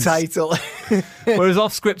with the title. Whereas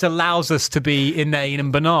off script allows us to be inane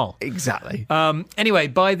and banal. Exactly. Anyway,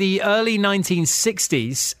 by the early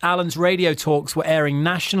 1960s, Alan's radio talks were airing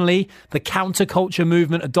nationally. The counterculture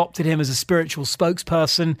movement adopted him as a spiritual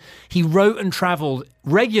spokesperson. He wrote and travelled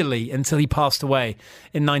regularly until he passed away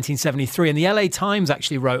in 1973. And the LA Times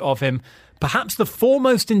actually wrote of him, perhaps the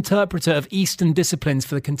foremost interpreter of Eastern disciplines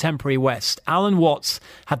for the contemporary West, Alan Watts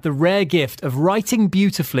had the rare gift of writing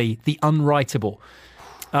beautifully the unwritable.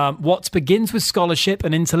 Watts begins with scholarship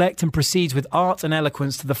and intellect and proceeds with art and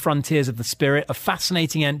eloquence to the frontiers of the spirit, a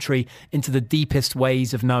fascinating entry into the deepest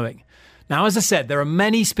ways of knowing. Now, as I said, there are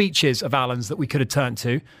many speeches of Alan's that we could have turned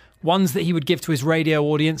to. Ones that he would give to his radio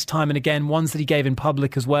audience time and again, ones that he gave in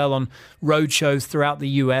public as well on road shows throughout the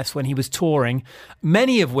US when he was touring,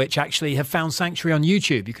 many of which actually have found sanctuary on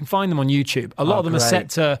YouTube. You can find them on YouTube. A lot of them are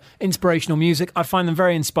set to inspirational music. I find them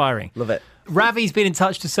very inspiring. Love it. Ravi's been in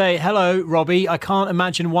touch to say, hello, Robbie. I can't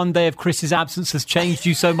imagine one day of Chris's absence has changed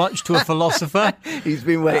you so much to a philosopher. He's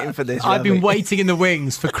been waiting for this, I've Ravi. been waiting in the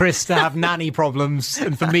wings for Chris to have nanny problems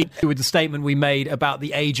and for me with the statement we made about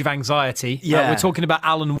the age of anxiety. Yeah. We're talking about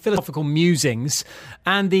Alan philosophical musings.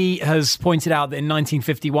 Andy has pointed out that in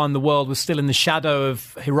 1951, the world was still in the shadow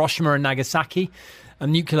of Hiroshima and Nagasaki. A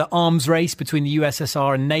nuclear arms race between the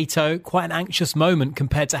USSR and NATO. Quite an anxious moment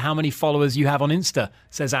compared to how many followers you have on Insta,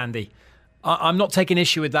 says Andy. I'm not taking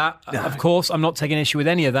issue with that. No. Of course, I'm not taking issue with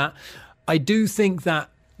any of that. I do think that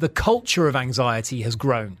the culture of anxiety has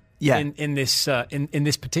grown in this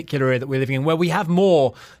particular area that we're living in, where we have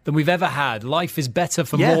more than we've ever had. Life is better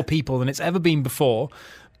for more people than it's ever been before.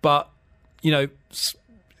 But, you know,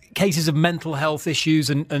 cases of mental health issues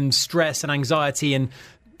and stress and anxiety and,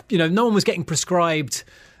 you know, no one was getting prescribed,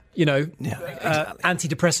 you know,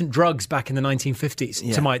 antidepressant drugs back in the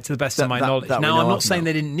 1950s, to the best of my knowledge. Now, I'm not saying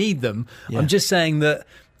they didn't need them. Yeah. I'm just saying that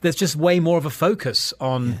there's just way more of a focus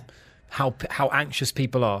on how anxious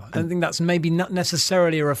people are. I don't think that's maybe not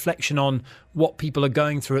necessarily a reflection on what people are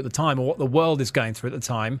going through at the time or what the world is going through at the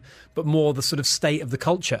time, but more the sort of state of the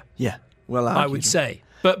culture. Yeah, well, I would say.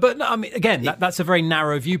 But no, I mean, again, that's a very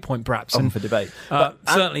narrow viewpoint, perhaps. For debate.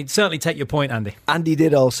 Certainly take your point, Andy. Andy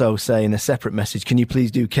did also say in a separate message, can you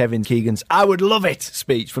please do Kevin Keegan's "I would love it"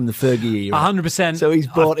 speech from the Fergie era? 100%. So he's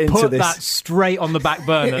bought into put this. That straight on the back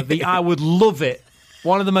burner. The "I would love it."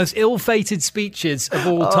 One of the most ill-fated speeches of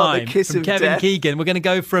all time from Kevin Keegan. We're going to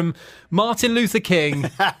go from Martin Luther King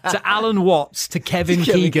to Alan Watts to Kevin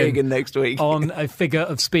Keegan next week on a figure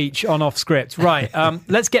of speech on off script. Right,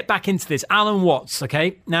 let's get back into this. Alan Watts,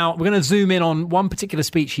 okay? Now, we're going to zoom in on one particular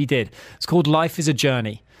speech he did. It's called Life is a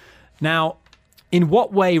Journey. Now, in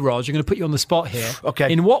what way, Rog, I'm going to put you on the spot here.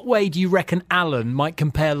 Okay. In what way do you reckon Alan might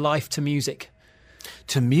compare life to music?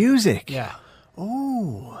 To music? Yeah.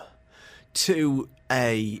 Oh, to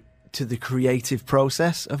the creative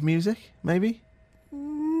process of music, maybe?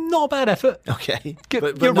 Not a bad effort. Okay.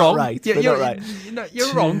 But you're wrong. Right. You're right.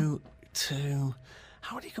 You're wrong.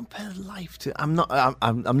 How do you compare life to? I'm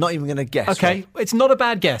not even going to guess. Okay. Right? It's not a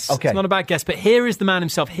bad guess. Okay. It's not a bad guess. But here is the man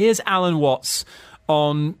himself. Here's Alan Watts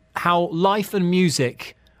on how life and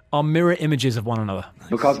music are mirror images of one another.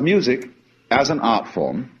 Because music, as an art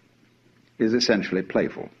form, is essentially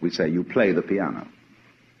playful. We say you play the piano.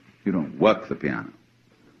 You don't work the piano.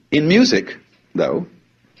 In music, though,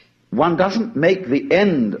 one doesn't make the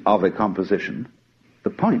end of a composition the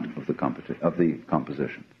point of the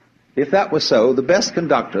composition. If that were so, the best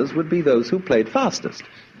conductors would be those who played fastest.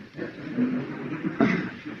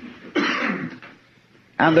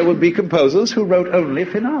 And there would be composers who wrote only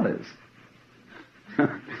finales.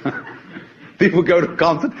 People go to a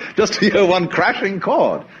concert just to hear one crashing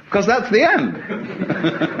chord, because that's the end.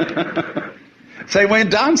 Same way in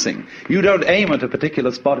dancing. You don't aim at a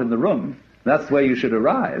particular spot in the room. That's where you should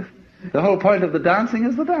arrive. The whole point of the dancing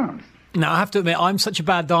is the dance. Now, I have to admit, I'm such a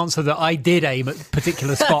bad dancer that I did aim at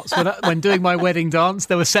particular spots. When doing my wedding dance,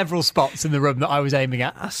 there were several spots in the room that I was aiming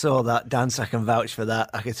at. I saw that dance. I can vouch for that.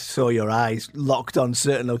 I saw your eyes locked on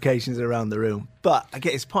certain locations around the room. But I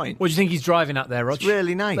get his point. What do you think he's driving at there, Rog? It's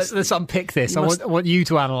really nice. Let's unpick this. I want you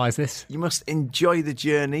to analyse this. You must enjoy the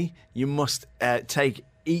journey. You must take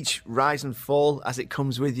each rise and fall as it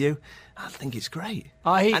comes with you. I think it's great.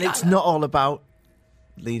 And it's not all about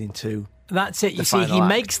leading to... That's it. You see, he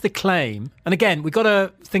makes the claim, and again, we've got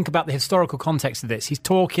to think about the historical context of this. He's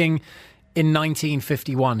talking in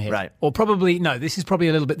 1951 here. Right. Or probably, no, this is probably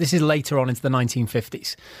a little bit, this is later on into the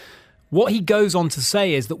 1950s. What he goes on to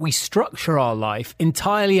say is that we structure our life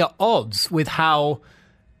entirely at odds with how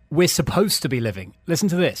we're supposed to be living. Listen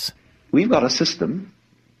to this. We've got a system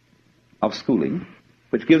of schooling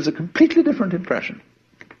which gives a completely different impression.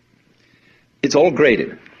 It's all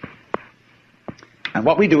graded. And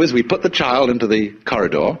what we do is we put the child into the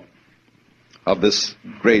corridor of this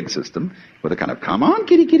grade system with a kind of, come on,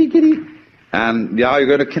 kitty, kitty, kitty. And yeah, you're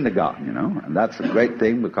going to kindergarten, you know. And that's a great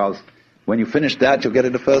thing because when you finish that, you'll get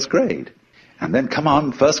into first grade. And then, come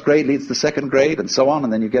on, first grade leads to second grade and so on.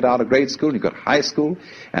 And then you get out of grade school and you've got high school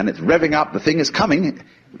and it's revving up. The thing is coming.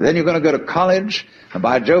 Then you're going to go to college. And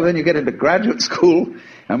by Jove, then you get into graduate school.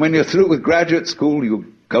 And when you're through with graduate school,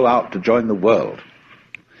 you go out to join the world.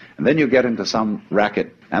 And then you get into some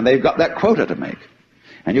racket, and they've got that quota to make.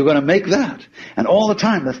 And you're going to make that. And all the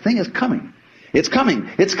time, the thing is coming. It's coming.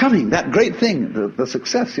 It's coming. That great thing, the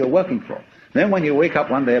success you're working for. Then when you wake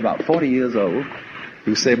up one day about 40 years old,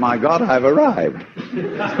 you say, my God, I've arrived.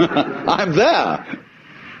 I'm there.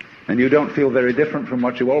 And you don't feel very different from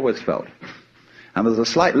what you always felt. And there's a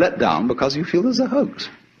slight letdown because you feel there's a hoax.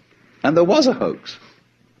 And there was a hoax.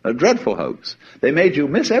 A dreadful hoax. They made you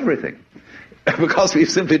miss everything. Because we've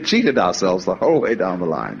simply cheated ourselves the whole way down the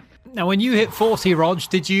line. Now, when you hit 40, Rog,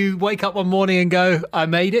 did you wake up one morning and go, I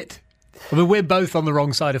made it? I mean, we're both on the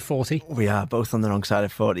wrong side of 40. We are both on the wrong side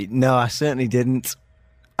of 40. No, I certainly didn't.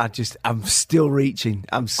 I'm still reaching.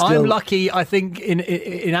 I'm lucky, I think,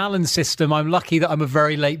 in Alan's system, I'm lucky that I'm a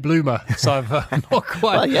very late bloomer. So I'm not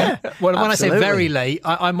quite... Well, yeah, when I say very late,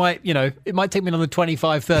 I might, it might take me another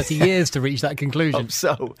 25, 30 years to reach that conclusion.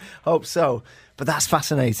 Hope so. But that's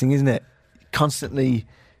fascinating, isn't it? Constantly,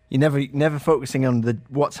 you're never focusing on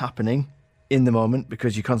what's happening in the moment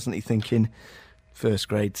because you're constantly thinking first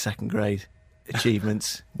grade, second grade,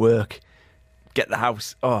 achievements, work, get the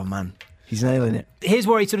house. Oh man, he's nailing it. Here's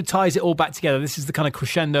where he sort of ties it all back together. This is the kind of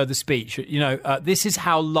crescendo of the speech. This is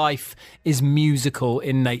how life is musical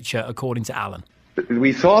in nature, according to Alan.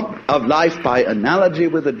 We thought of life by analogy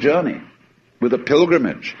with a journey, with a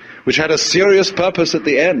pilgrimage, which had a serious purpose at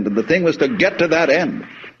the end, and the thing was to get to that end.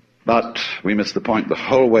 But we missed the point the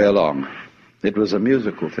whole way along. It was a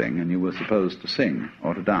musical thing, and you were supposed to sing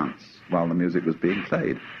or to dance while the music was being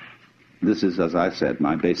played. This is, as I said,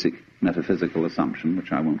 my basic metaphysical assumption,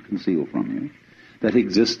 which I won't conceal from you, that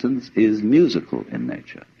existence is musical in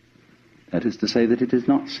nature. That is to say that it is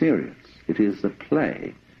not serious. It is the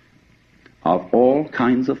play of all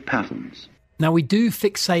kinds of patterns. Now, we do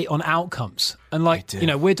fixate on outcomes. And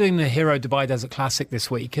we're doing the Hero Dubai Desert Classic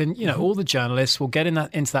this week. And, all the journalists will get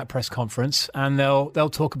into that press conference and they'll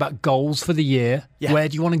talk about goals for the year. Yeah. Where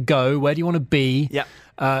do you want to go? Where do you want to be? Yeah.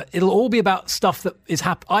 It'll all be about stuff that is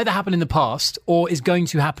either happened in the past or is going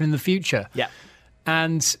to happen in the future. Yeah.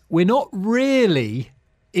 And we're not really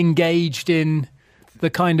engaged in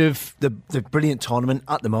the kind of... The brilliant tournament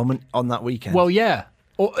at the moment on that weekend. Well, yeah.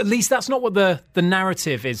 Or at least that's not what the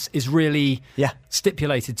narrative is really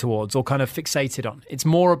stipulated towards or kind of fixated on. It's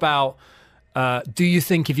more about, do you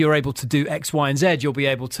think if you're able to do X, Y, and Z, you'll be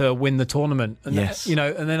able to win the tournament? And yes.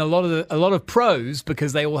 And then a lot of pros,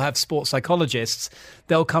 because they all have sports psychologists,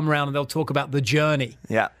 they'll come around and they'll talk about the journey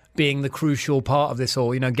being the crucial part of this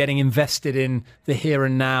all. Getting invested in the here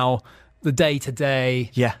and now, the day to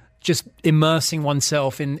day. Yeah. Just immersing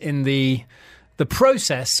oneself in the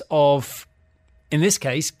process of, in this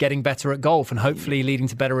case, getting better at golf and hopefully leading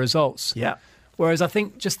to better results. Yeah. Whereas I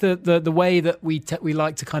think just the way that we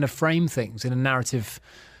like to kind of frame things in a narrative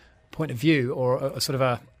point of view or a sort of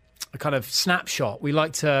a kind of snapshot, we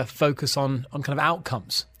like to focus on kind of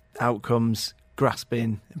outcomes. Outcomes,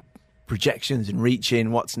 grasping, projections and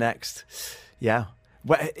reaching, what's next. Yeah.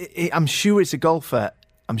 Well, I'm sure it's a golfer.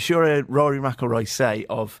 I'm sure Rory McIlroy say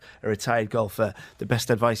of a retired golfer, the best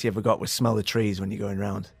advice he ever got was smell the trees when you're going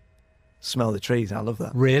round. Smell the trees. I love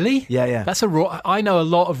that. Really? Yeah. That's I know a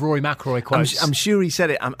lot of Rory McIlroy quotes. I'm sure he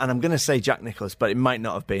said it, and I'm going to say Jack Nicklaus, but it might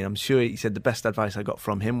not have been. I'm sure he said the best advice I got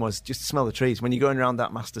from him was just smell the trees. When you're going around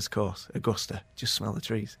that Masters course, Augusta, just smell the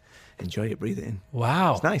trees. enjoy it, breathe it in.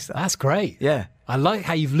 Wow. It's nice, that. That's great. Yeah. I like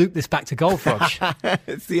how you've looped this back to golf, Rog.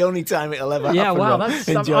 It's the only time it'll ever happen. Yeah, wow, Rob.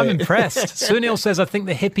 I'm impressed. Sunil says, I think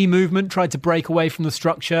the hippie movement tried to break away from the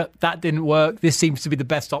structure. That didn't work. This seems to be the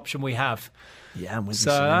best option we have. Yeah, I'm with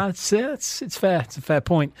you. So it's fair. It's a fair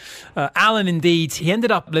point. Alan, indeed, he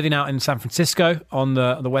ended up living out in San Francisco on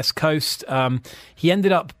the West Coast. He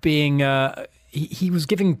ended up being, he was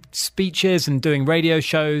giving speeches and doing radio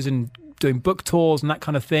shows and doing book tours and that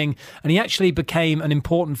kind of thing. And he actually became an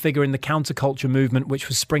important figure in the counterculture movement, which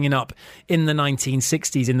was springing up in the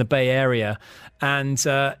 1960s in the Bay Area. And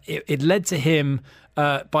it led to him,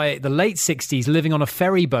 by the late 60s, living on a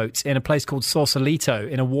ferry boat in a place called Sausalito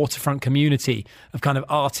in a waterfront community of kind of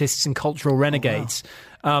artists and cultural renegades. Oh,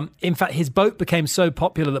 wow. In fact, his boat became so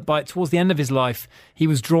popular that towards the end of his life, he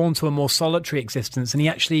was drawn to a more solitary existence, and he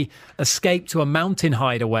actually escaped to a mountain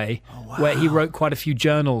hideaway where he wrote quite a few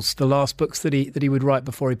journals, the last books that he would write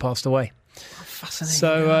before he passed away. Fascinating.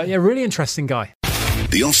 So, really interesting guy.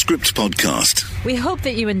 The Off Script Podcast. We hope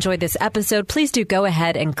that you enjoyed this episode. Please do go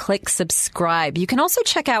ahead and click subscribe. You can also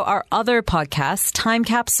check out our other podcasts, Time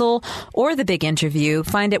Capsule or The Big Interview.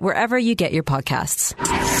 Find it wherever you get your podcasts.